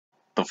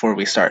Before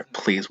we start,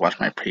 please watch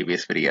my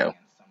previous video.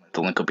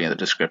 The link will be in the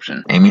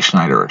description. Amy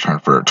Schneider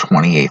returned for her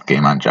 28th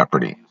game on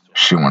Jeopardy!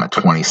 She won a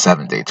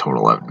 27-day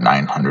total of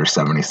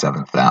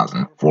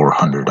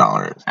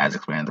 $977,400. As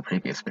explained in the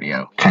previous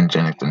video, Ken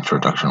Jennick's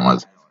introduction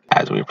was,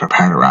 as we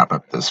prepare to wrap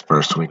up this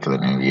first week of the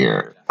new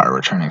year, our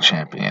returning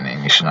champion,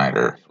 Amy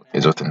Schneider,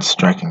 is within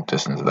striking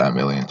distance of that $1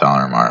 million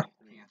mark.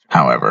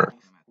 However,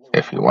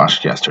 if you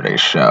watched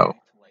yesterday's show,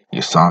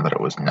 you saw that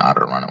it was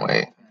not a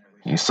runaway.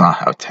 You saw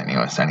how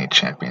tenuous any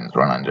champion's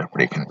run on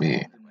Jeopardy can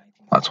be.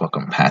 Let's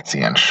welcome Patsy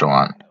and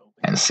Sean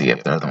and see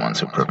if they're the ones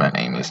who prevent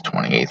Amy's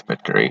 28th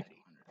victory.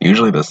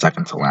 Usually the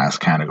second to last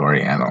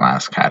category and the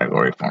last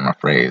category form a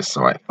phrase,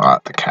 so I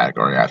thought the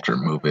category after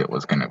move it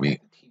was going to be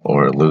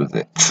or lose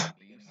it.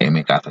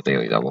 Amy got the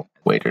daily double,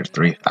 wagered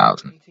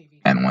 $3,000,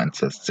 and went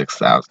to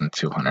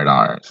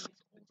 $6,200.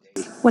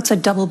 What's a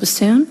double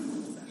bassoon?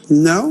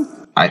 No.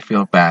 I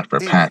feel bad for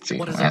Patsy,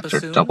 who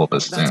answered double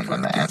bassoon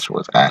when the answer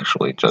was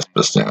actually just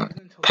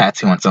bassoon.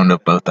 Patsy once owned a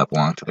boat that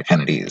belonged to the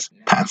Kennedys.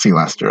 Patsy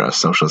Lester, a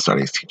social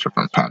studies teacher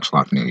from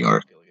Patchogue, New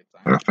York.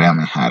 Her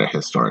family had a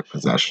historic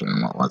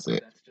possession. What was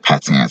it?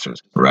 Patsy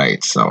answers,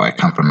 right, so I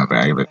come from a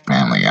very big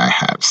family. I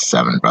have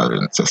 7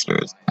 brothers and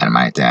sisters, and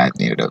my dad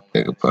needed a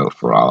big boat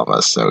for all of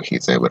us, so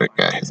he's able to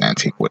get his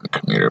antique wooden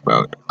commuter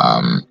boat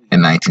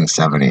in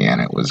 1970,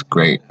 and it was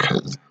great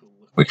because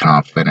we can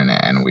all fit in it,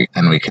 and we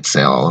could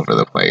sail all over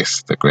the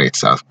place, the Great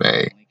South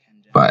Bay,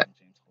 but it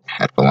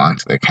had belonged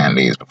to the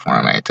Kennedys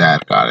before my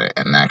dad got it,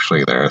 and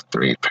actually there are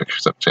 3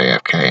 pictures of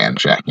JFK and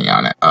Jackie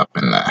on it up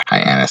in the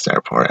Hyannis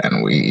airport,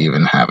 and we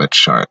even have a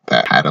chart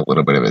that had a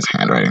little bit of his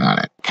handwriting on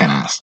it. Ken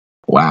asked,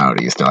 wow,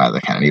 do you still have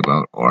the Kennedy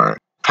boat? Or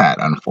Pat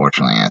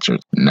unfortunately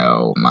answered,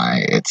 no,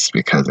 it's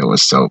because it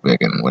was so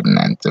big and wooden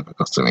and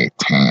difficult to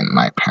maintain.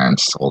 My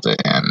parents sold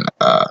it, and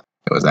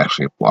it was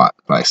actually bought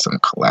by some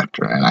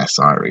collector, and I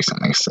saw it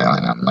recently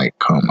sailing on Lake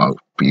Como,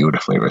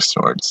 beautifully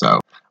restored, so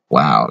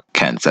wow,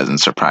 Ken says in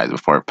surprise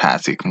before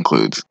Patsy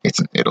concludes.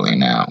 It's in Italy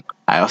now.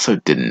 I also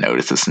didn't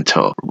notice this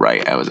until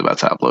I was about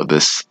to upload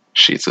this.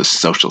 She's a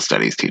social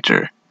studies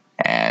teacher,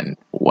 and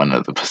one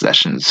of the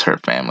possessions her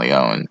family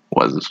owned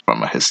was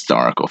from a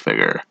historical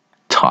figure.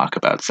 Talk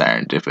about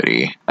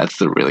serendipity. That's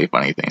the really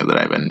funny thing, is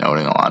that I've been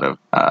noting a lot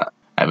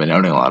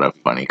of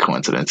funny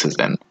coincidences,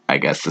 and I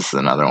guess this is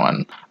another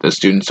one. The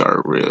students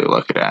are really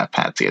looking at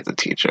Patsy as a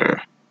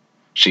teacher.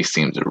 She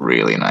seems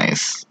really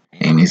nice.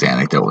 Amy's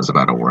anecdote was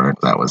about a word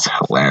that was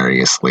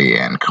hilariously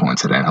and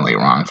coincidentally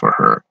wrong for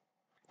her.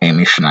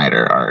 Amy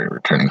Schneider, our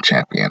returning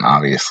champion,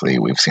 obviously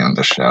we've seen on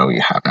the show, you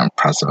have an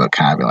impressive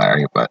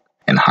vocabulary, but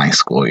in high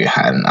school you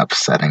had an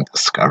upsetting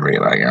discovery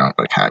about your own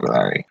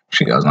vocabulary.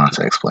 She goes on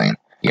to explain,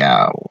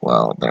 yeah,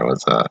 well, there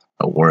was a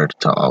word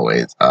to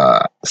always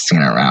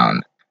seen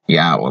around.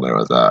 Yeah, well, there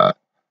was a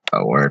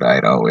word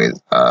I'd always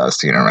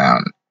seen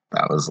around.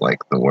 That was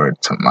like the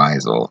word to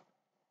misel.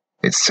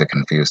 It's to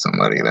confuse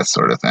somebody, that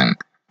sort of thing.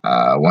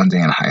 One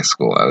day in high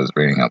school, I was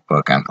reading a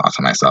book and thought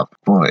to myself,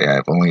 boy,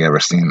 I've only ever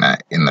seen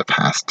that in the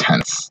past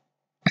tense.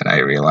 And I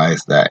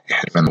realized that it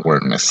had been the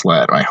word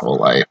misled my whole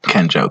life.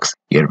 Ken jokes,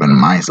 he had been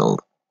misled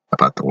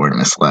about the word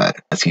misled.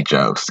 As he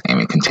jokes,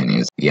 Amy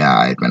continues, yeah,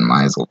 I'd been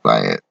misled by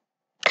it.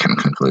 Ken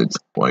concludes,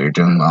 well, you're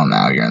doing well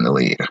now, you're in the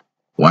lead.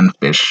 1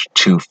 fish,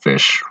 2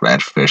 fish,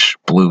 red fish,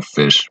 blue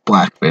fish,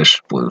 black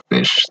fish, blue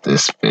fish,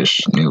 this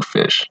fish, new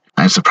fish.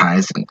 I'm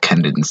surprised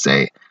Ken didn't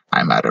say,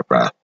 I'm out of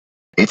breath.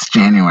 It's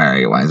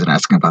January, why is it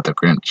asking about the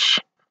Grinch?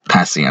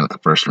 Patsy ended the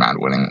first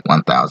round winning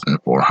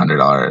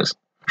 $1,400.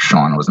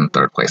 Sean was in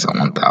third place at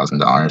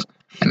 $1,000,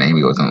 and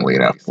Amy was in the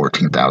lead at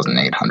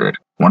 $14,800.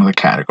 One of the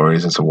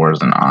categories is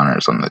awards and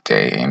honors. On the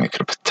day Amy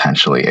could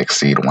potentially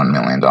exceed $1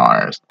 million.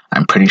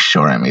 I'm pretty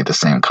sure I made the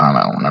same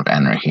comment on one of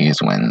Henry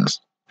He's wins.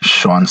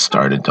 Sean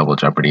started Double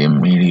Jeopardy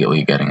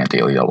immediately getting a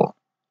daily double.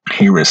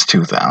 He risked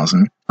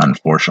 $2,000,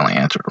 unfortunately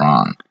answered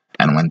wrong,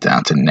 and went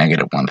down to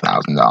negative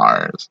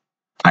 $1,000.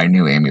 I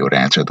knew Amy would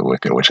answer the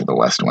Wicked Witch of the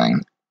West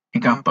Wing. He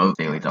got both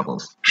daily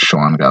doubles.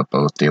 Sean got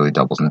both daily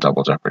doubles in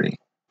Double Jeopardy.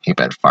 He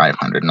bet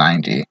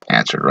 $590,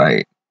 answered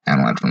right,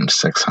 and went from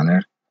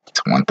 $600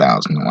 to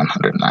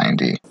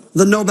 $1,190.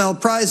 The Nobel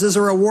Prizes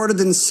are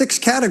awarded in 6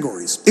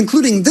 categories,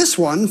 including this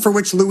one for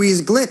which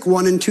Louise Glick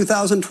won in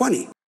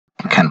 2020.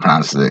 Ken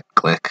pronounces it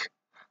Glick.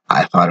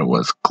 I thought it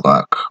was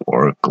Gluck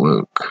or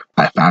Gluck.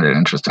 I found it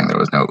interesting there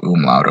was no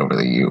umlaut over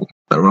the U.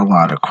 There were a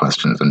lot of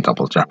questions in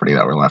Double Jeopardy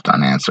that were left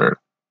unanswered,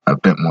 a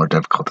bit more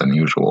difficult than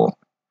usual.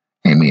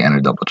 Amy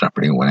entered Double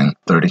Jeopardy winning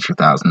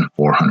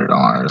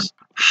 $32,400.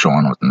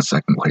 Sean was in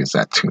second place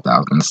at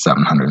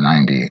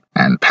 $2,790,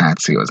 and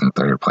Patsy was in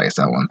third place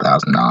at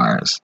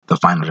 $1,000. The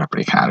final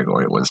Jeopardy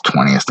category was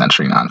 20th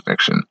century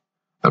nonfiction.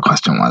 The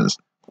question was,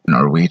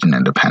 Norwegian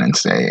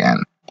Independence Day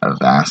and a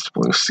vast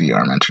blue sea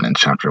are mentioned in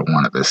chapter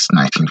 1 of this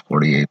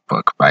 1948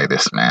 book by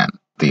this man.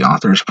 The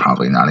author is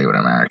probably not even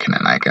American,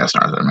 and I guess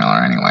Arthur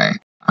Miller anyway.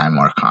 I'm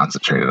more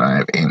concentrated on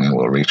if Amy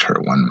will reach her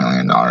 $1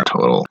 million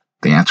total.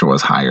 The answer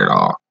was high at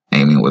all.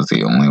 Amy was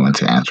the only one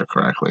to answer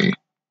correctly.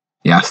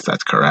 Yes,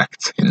 that's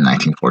correct. In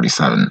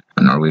 1947,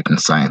 a Norwegian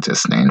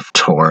scientist named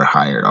Tor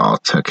Heyerdahl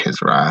took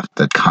his raft,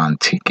 the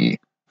Kon-Tiki,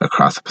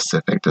 across the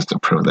Pacific just to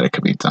prove that it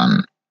could be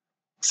done.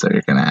 So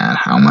you're going to add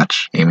how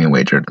much? Amy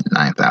wagered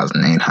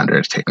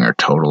 $9,800, taking her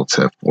total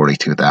to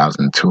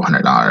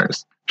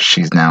 $42,200.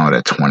 She's now at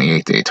a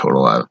 28-day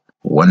total of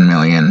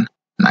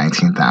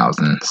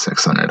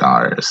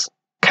 $1,019,600.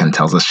 Ken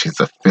tells us she's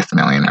the fifth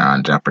millionaire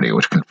on Jeopardy,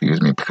 which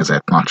confused me because I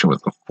thought she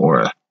was the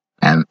fourth,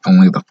 and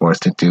only the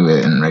fourth to do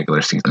it in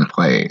regular season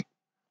play.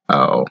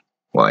 Oh,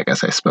 well, I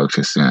guess I spoke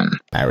too soon.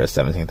 I risked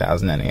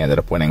 $17,000 and he ended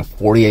up winning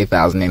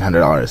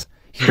 $48,800.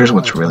 Here's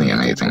what's really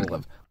amazing.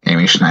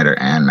 Amy Schneider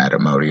and Matt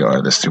Amodio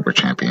are the super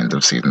champions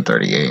of season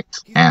 38,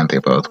 and they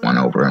both won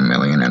over $1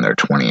 million in their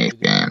 28th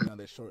game.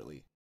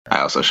 I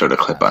also showed a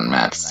clip on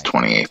Matt's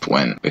 28th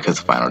win because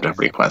the final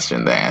Jeopardy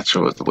question, the answer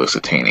was the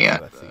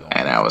Lusitania,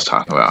 and I was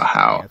talking about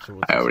how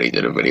I already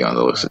did a video on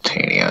the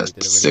Lusitania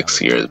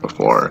 6 years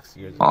before,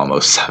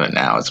 almost 7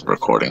 now as of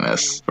recording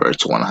this, for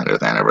its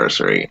 100th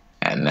anniversary,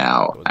 and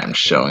now I'm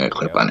showing a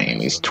clip on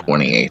Amy's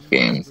 28th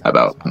game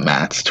about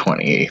Matt's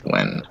 28th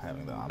win.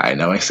 I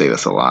know I say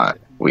this a lot.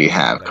 We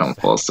have come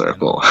full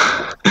circle,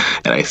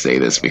 and I say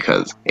this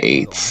because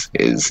 8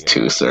 is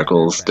 2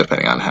 circles,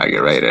 depending on how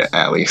you write it,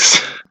 at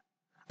least.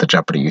 The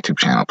Jeopardy YouTube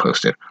channel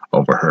posted,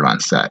 "Overheard on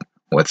set.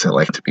 What's it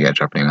like to be a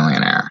Jeopardy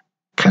millionaire?"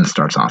 Ken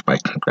starts off by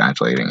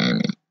congratulating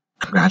Amy.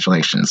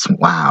 "Congratulations,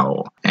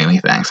 wow." Amy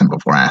thanks him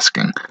before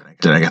asking,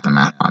 "Did I get the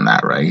math on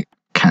that right?"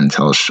 Ken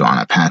tells Sean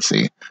and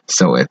Patsy,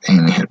 so if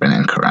Amy had been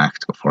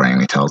incorrect before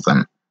Amy tells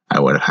them, I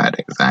would have had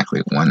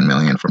exactly $1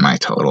 million for my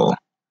total.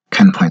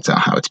 Ken points out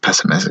how it's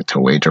pessimistic to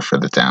wager for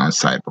the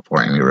downside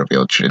before Amy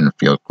revealed she didn't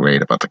feel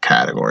great about the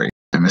category.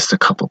 I missed a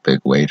couple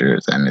big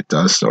wagers, and it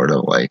does sort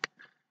of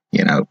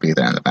be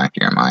there in the back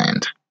of your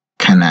mind.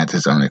 Ken adds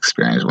his own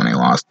experience when he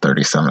lost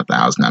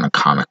 $37,000 on a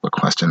comic book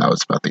question that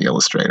was about the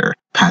illustrator.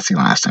 Patsy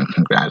laughs and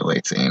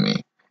congratulates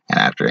Amy, and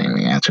after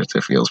Amy answers,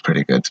 it feels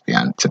pretty good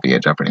to be a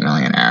Jeopardy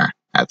millionaire,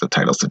 as the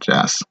title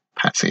suggests.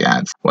 Patsy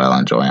adds, "Well,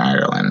 enjoy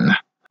Ireland."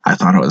 I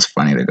thought it was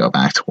funny to go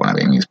back to one of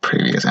Amy's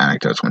previous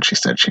anecdotes when she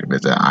said she'd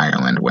visit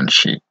Ireland when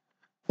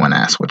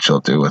asked what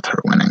she'll do with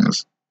her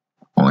winnings.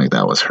 Only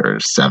that was her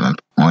seventh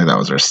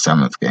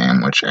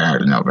game, which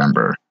aired in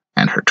November,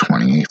 and her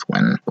 28th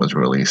win was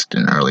released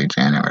in early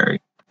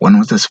January. When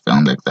was this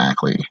filmed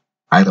exactly?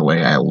 Either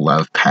way, I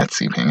love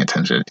Patsy paying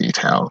attention to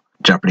detail.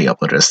 Jeopardy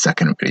uploaded a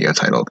second video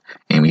titled,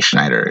 "Amy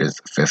Schneider is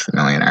the 5th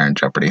millionaire in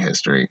Jeopardy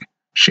history."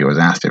 She was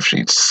asked if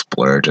she'd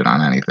splurge it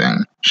on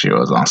anything. She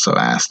was also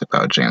asked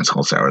about James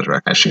Holzhauer's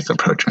record as she's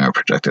approaching her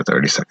projected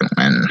 32nd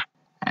win.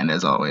 And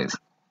as always,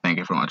 thank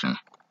you for watching.